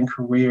rewarding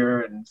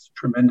career, and it's a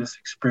tremendous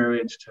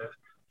experience to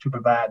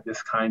provide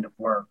this kind of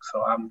work.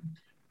 So I'm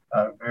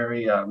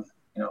very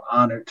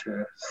honored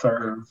to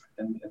serve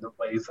in the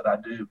ways that I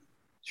do.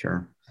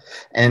 Sure.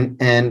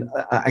 And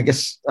I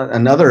guess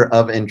another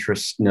of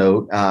interest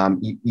note,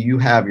 you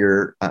have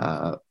your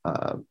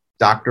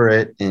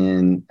doctorate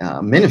in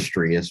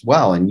ministry as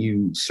well, and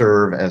you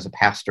serve as a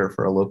pastor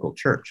for a local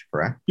church,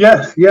 correct?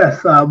 Yes.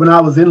 When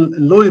I was in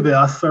Louisville,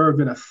 I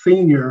served in a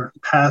senior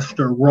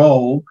pastor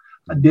role.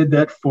 I did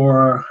that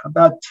for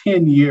about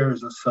 10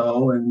 years or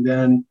so, and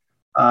then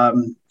I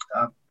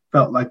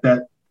felt like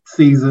that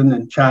season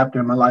and chapter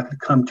in my life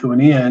had come to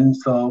an end.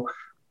 So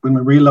when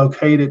we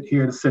relocated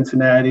here to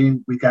Cincinnati,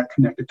 we got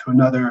connected to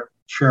another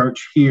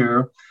church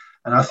here,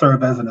 and I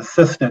serve as an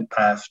assistant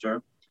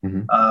pastor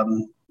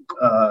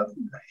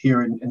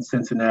here in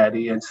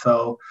Cincinnati. And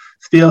so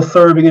still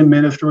serving in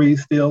ministry,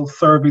 still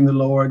serving the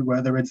Lord,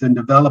 whether it's in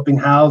developing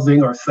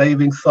housing or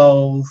saving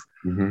souls.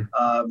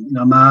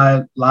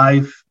 My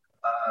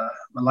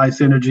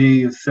life's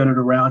energy is centered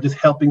around just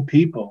helping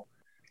people,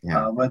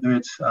 whether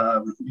it's,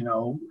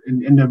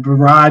 in a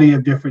variety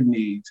of different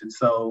needs. And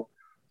so,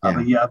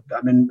 I've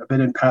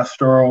been in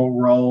pastoral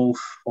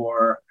roles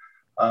for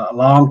a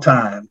long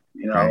time.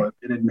 I've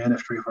been in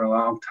ministry for a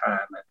long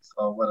time. And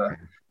so what a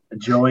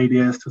joy it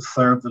is to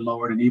serve the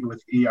Lord, and even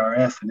with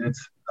ERS, and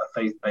it's a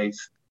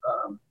faith-based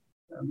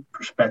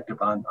perspective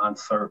on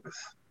service.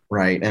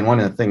 Right. And one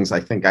of the things I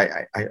think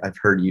I've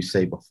heard you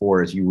say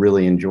before is you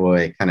really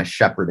enjoy kind of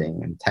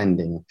shepherding and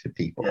tending to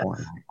people.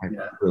 Yes.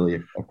 And I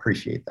really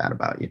appreciate that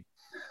about you.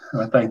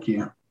 Well, thank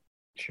you.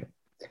 Sure.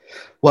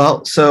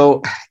 Well,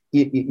 so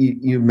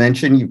you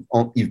mentioned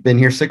you've been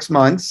here 6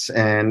 months,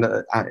 and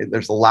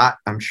there's a lot,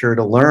 I'm sure,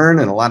 to learn,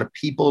 and a lot of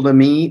people to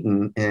meet,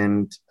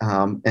 and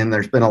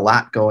there's been a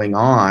lot going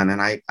on. And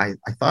I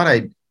thought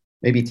I'd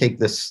maybe take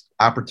this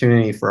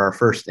opportunity for our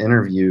first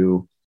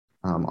interview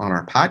on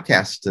our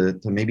podcast to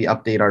maybe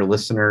update our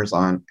listeners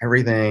on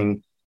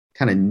everything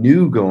kind of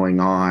new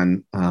going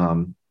on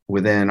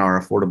within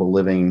our affordable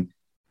living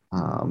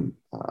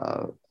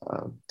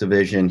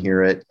division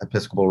here at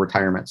Episcopal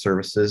Retirement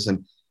Services.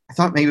 And I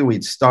thought maybe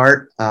we'd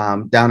start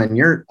down in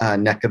your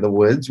neck of the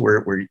woods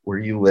where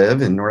you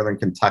live in Northern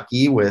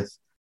Kentucky with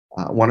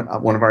one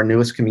of our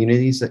newest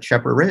communities at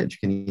Shepherd Ridge.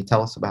 Can you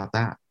tell us about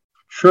that?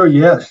 Sure,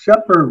 yes.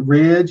 Shepherd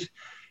Ridge,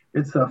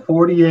 it's a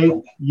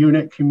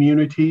 48-unit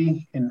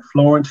community in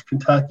Florence,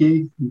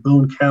 Kentucky, in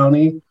Boone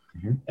County.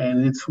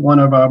 And it's one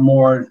of our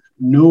more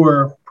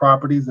newer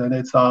properties, and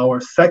it's our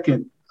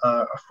second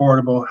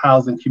affordable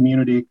housing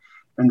community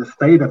in the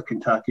state of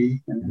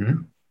Kentucky.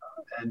 And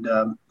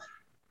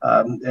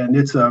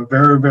it's a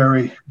very,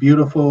 very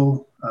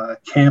beautiful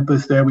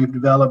campus there we've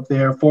developed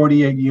there,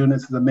 48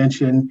 units, as I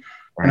mentioned.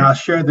 Right. And I'll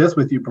share this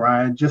with you,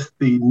 Brian, just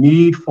the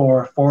need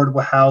for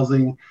affordable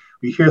housing.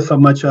 We hear so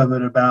much of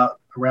it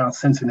around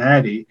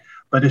Cincinnati,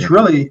 but it's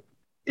really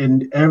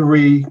in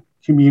every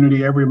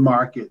community, every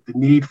market. The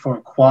need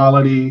for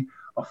quality,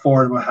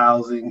 affordable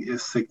housing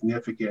is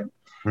significant.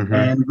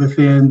 And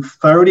within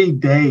 30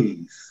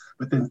 days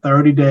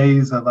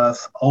of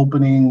us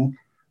opening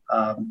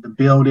the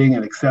building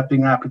and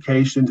accepting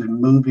applications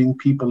and moving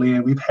people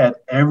in, we've had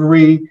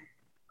every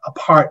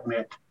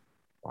apartment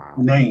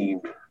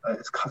named,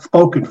 it's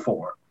spoken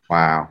for.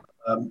 Wow.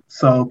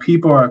 So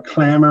people are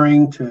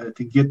clamoring to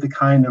get the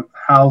kind of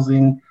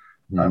housing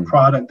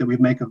product that we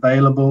make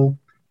available,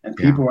 and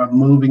people are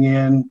moving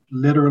in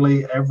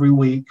literally every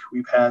week.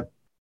 We've had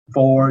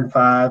 4 and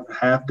 5,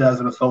 half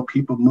dozen or so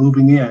people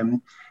moving in,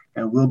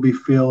 and we'll be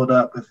filled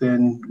up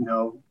within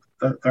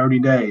 30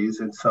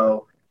 days. And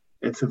so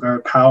it's a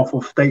very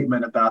powerful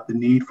statement about the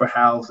need for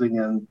housing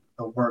and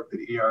the work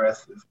that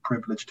ERS is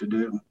privileged to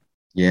do.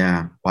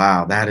 Yeah.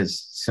 Wow. That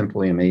is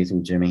simply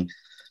amazing, Jimmy.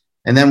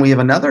 And then we have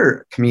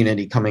another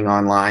community coming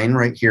online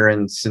right here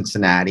in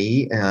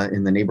Cincinnati,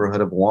 in the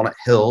neighborhood of Walnut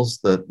Hills.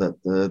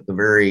 The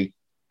very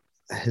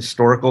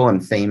historical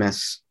and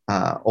famous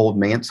Old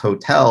Manse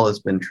Hotel has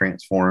been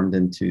transformed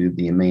into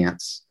the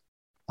Manse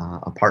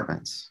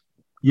Apartments.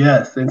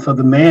 Yes, and so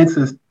the Manse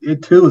is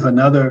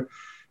another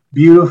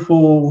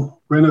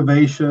beautiful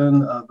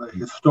renovation of a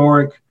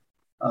historic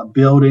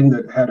building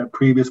that had a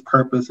previous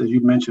purpose, as you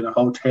mentioned, a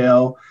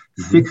hotel.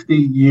 60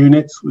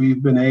 units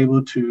we've been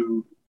able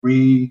to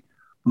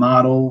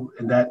remodel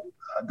in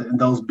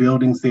those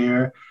buildings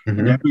there,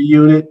 and every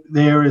unit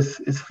there is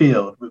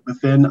filled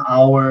within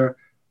our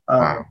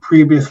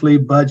previously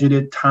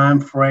budgeted time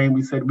frame.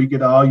 We said we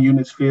get all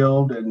units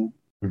filled, and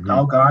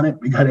doggone it,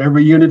 we got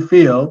every unit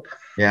filled.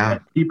 Yeah.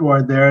 And people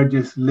are there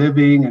just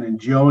living and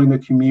enjoying the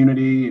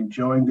community,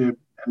 enjoying the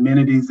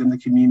amenities in the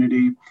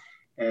community,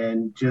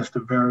 and just a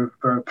very,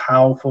 very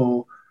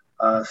powerful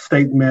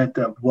statement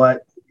of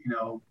what,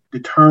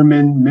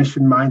 determined,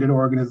 mission-minded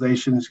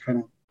organizations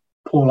can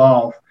pull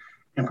off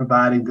in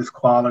providing this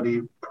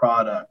quality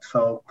product.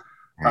 So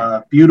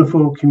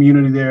beautiful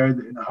community there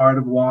in the heart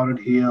of Walnut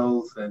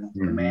Hills, and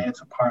the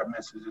Man's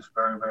Apartments is just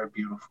very, very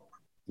beautiful.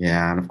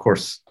 Yeah. And of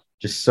course,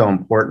 just so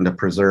important to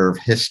preserve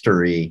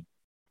history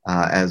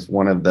as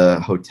one of the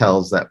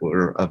hotels that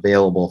were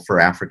available for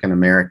African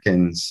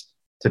Americans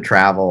to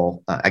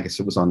travel. I guess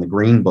it was on the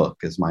Green Book,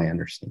 is my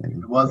understanding.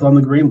 It was on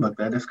the Green Book.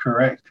 That is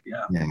correct.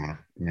 Yeah.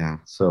 Yeah.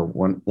 So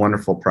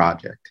wonderful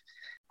project.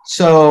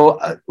 So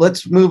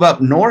let's move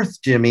up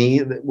north, Jimmy,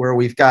 where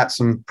we've got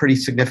some pretty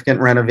significant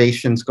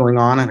renovations going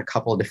on in a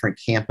couple of different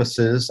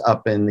campuses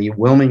up in the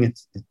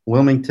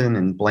Wilmington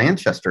and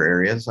Blanchester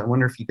areas. I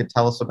wonder if you could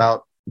tell us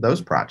about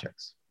those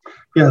projects.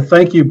 Yeah,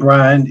 thank you,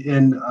 Brian.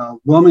 In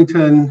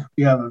Wilmington,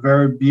 we have a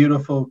very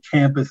beautiful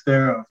campus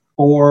there of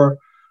 4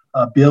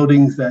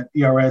 buildings that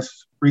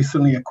ERS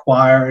recently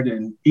acquired,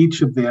 and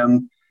each of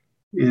them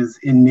is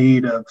in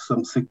need of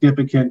some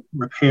significant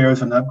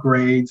repairs and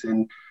upgrades.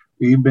 And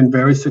we've been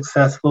very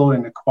successful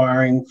in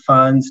acquiring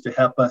funds to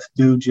help us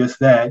do just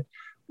that.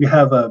 We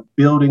have a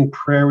building,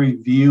 Prairie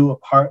View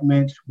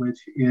Apartment, which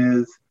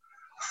is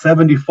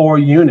 74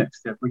 units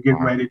that we're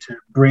getting ready to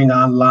bring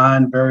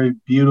online. Very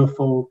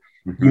beautiful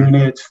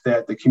units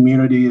that the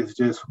community is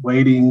just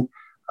waiting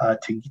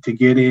to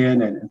get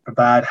in and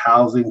provide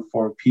housing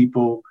for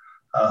people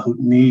who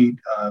need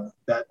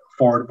that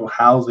affordable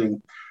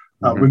housing.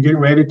 We're getting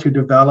ready to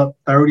develop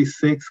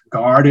 36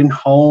 garden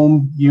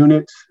home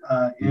units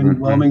in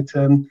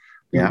Wilmington.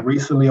 We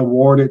recently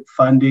awarded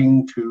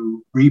funding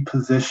to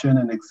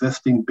reposition an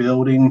existing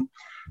building.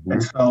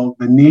 And so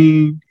the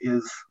need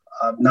is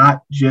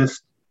not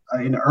just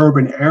in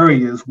urban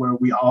areas where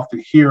we often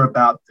hear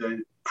about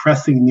the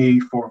pressing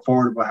need for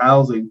affordable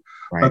housing,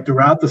 but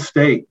throughout the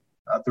state,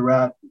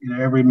 throughout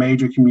every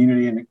major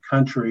community in the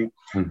country,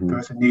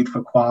 there's a need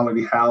for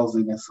quality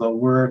housing. And so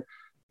we're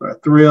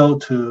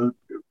thrilled to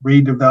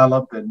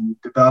redevelop and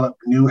develop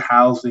new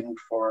housing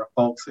for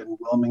folks in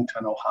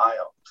Wilmington,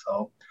 Ohio.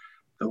 So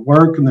the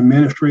work and the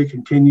ministry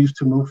continues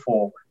to move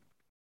forward.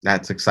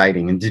 That's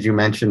exciting. And did you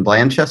mention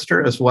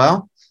Blanchester as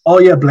well? Oh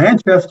yeah,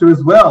 Blanchester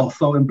as well.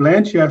 So in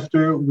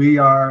Blanchester,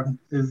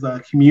 is a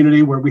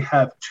community where we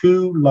have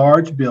 2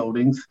 large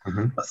buildings,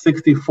 a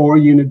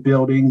 64-unit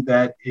building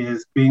that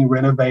is being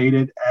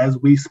renovated as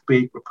we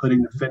speak. We're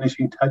putting the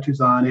finishing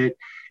touches on it.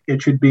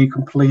 It should be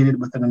completed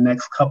within the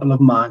next couple of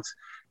months,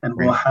 and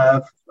we'll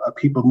have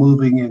people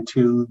moving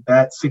into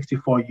that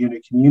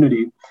 64-unit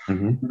community.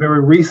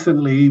 Very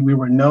recently, we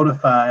were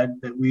notified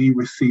that we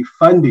received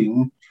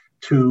funding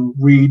to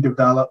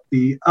redevelop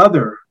the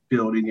other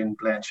building in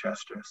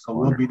Blanchester. So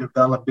we'll be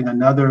developing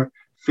another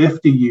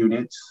 50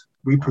 units,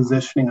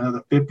 repositioning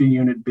another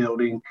 50-unit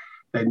building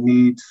that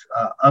needs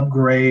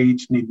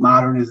upgrades, need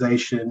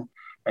modernization,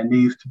 and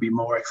needs to be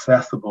more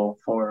accessible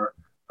for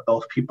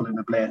those people in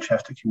the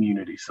Blanchester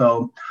community.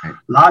 So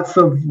lots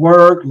of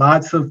work,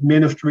 lots of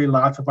ministry,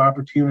 lots of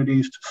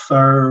opportunities to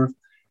serve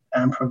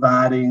and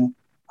providing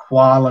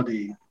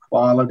quality,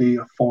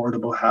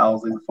 affordable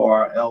housing for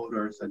our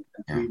elders and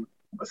people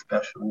with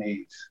special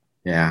needs.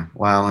 Yeah.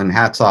 Well, and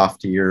hats off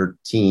to your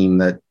team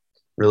that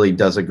really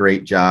does a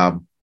great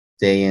job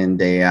day in,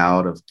 day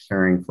out of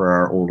caring for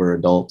our older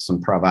adults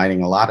and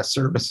providing a lot of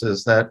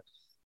services that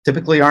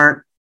typically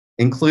aren't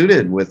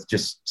included with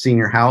just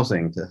senior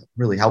housing to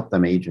really help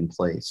them age in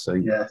place. So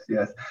yes.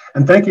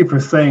 And thank you for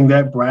saying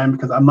that, Brian,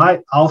 because I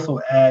might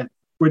also add,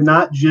 we're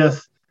not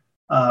just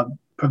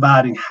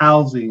providing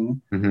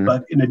housing,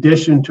 but in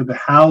addition to the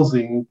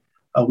housing,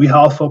 we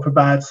also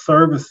provide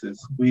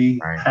services.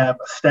 We have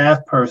a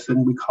staff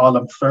person, we call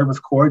them service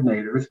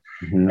coordinators.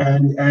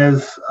 And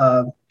as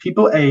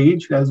people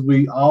age, as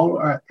we all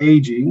are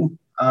aging,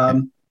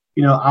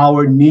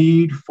 our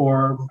need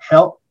for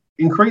help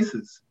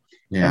increases.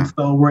 And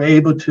so we're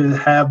able to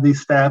have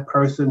these staff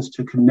persons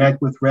to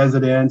connect with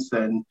residents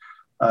and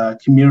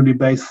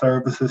community-based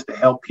services to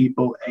help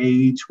people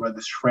age, whether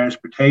it's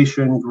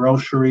transportation,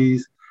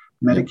 groceries,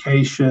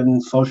 medication,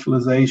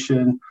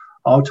 socialization,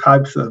 all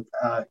types of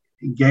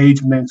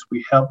engagements.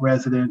 We help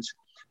residents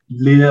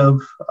live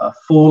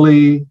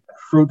fully,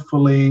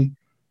 fruitfully,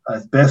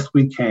 as best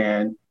we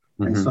can.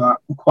 And so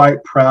I'm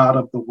quite proud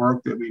of the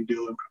work that we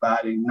do in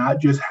providing not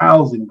just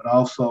housing, but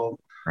also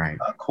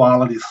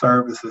quality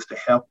services to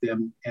help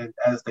them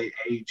as they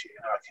age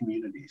in our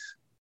communities.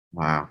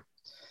 Wow.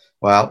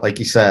 Well, like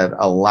you said,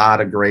 a lot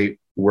of great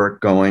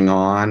work going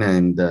on,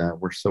 and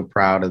we're so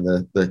proud of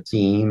the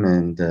team,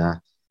 and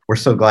we're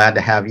so glad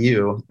to have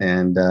you.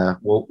 And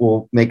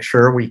we'll make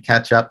sure we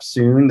catch up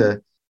soon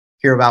to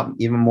hear about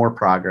even more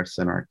progress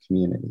in our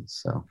community.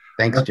 So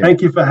thanks, Jim.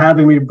 Thank you for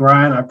having me,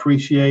 Brian. I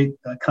appreciate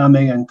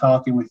coming and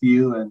talking with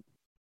you, and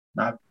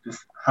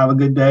just have a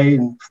good day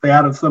and stay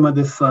out of some of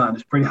this sun.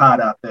 It's pretty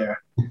hot out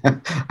there.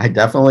 I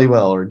definitely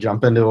will, or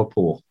jump into a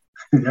pool.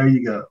 There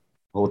you go.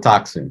 We'll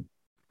talk soon.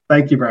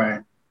 Thank you,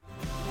 Brian.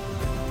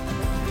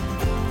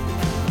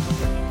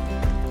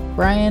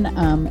 Brian,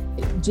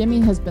 Jimmy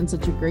has been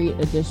such a great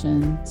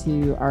addition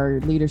to our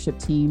leadership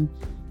team.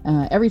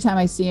 Every time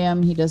I see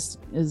him, he just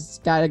has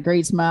got a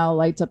great smile,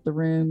 lights up the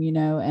room,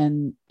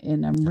 and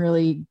I'm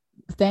really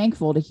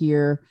thankful to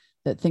hear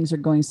that things are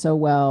going so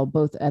well,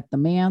 both at the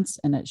Manse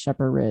and at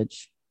Shepherd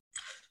Ridge.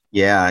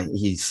 Yeah,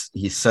 he's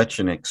such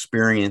an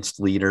experienced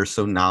leader,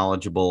 so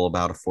knowledgeable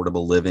about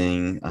affordable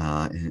living,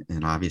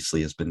 and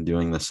obviously has been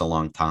doing this a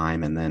long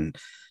time. And then,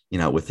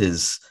 with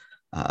his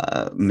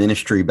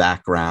ministry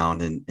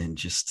background and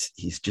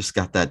he's just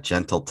got that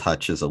gentle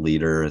touch as a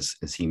leader,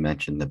 as he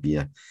mentioned,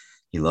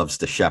 he loves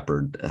to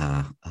shepherd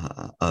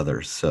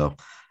others. So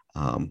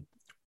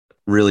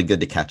really good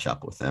to catch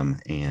up with him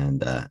and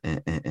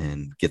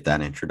get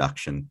that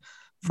introduction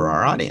for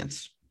our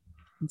audience.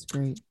 That's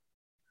great.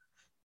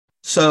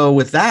 So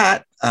with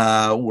that,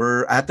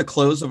 we're at the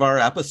close of our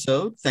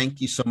episode.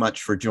 Thank you so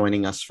much for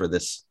joining us for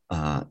this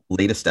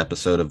latest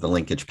episode of the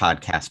Linkage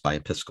Podcast by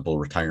Episcopal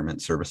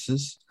Retirement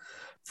Services.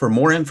 For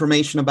more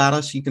information about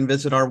us, you can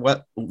visit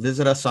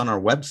us on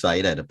our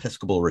website at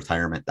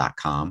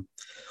episcopalretirement.com.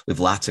 We have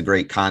lots of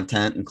great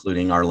content,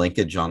 including our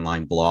Linkage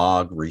online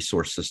blog,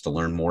 resources to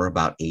learn more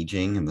about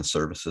aging and the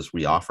services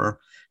we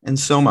offer, and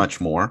so much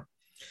more.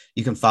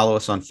 You can follow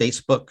us on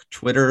Facebook,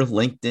 Twitter,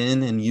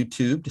 LinkedIn, and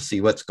YouTube to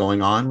see what's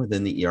going on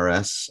within the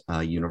ERS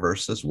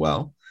universe as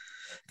well.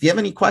 If you have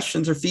any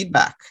questions or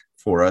feedback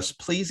for us,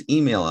 please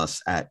email us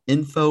at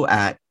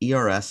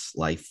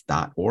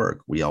info@erslife.org.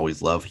 We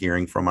always love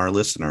hearing from our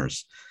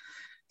listeners.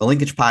 The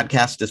Linkage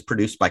Podcast is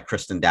produced by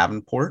Kristen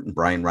Davenport and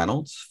Brian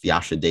Reynolds.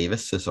 Fiasha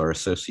Davis is our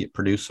associate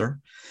producer,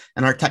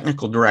 and our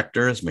technical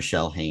director is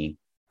Michelle Hain.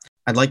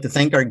 I'd like to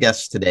thank our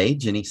guests today,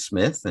 Ginny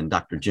Smith and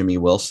Dr. Jimmy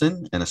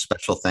Wilson, and a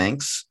special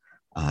thanks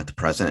to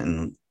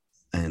President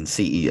and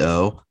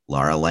CEO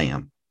Laura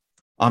Lamb.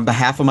 On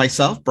behalf of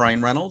myself,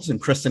 Brian Reynolds,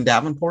 and Kristen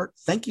Davenport,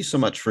 thank you so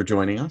much for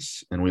joining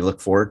us, and we look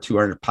forward to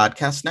our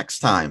podcast next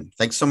time.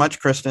 Thanks so much,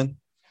 Kristen.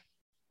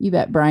 You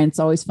bet, Brian. It's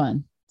always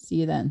fun. See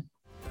you then.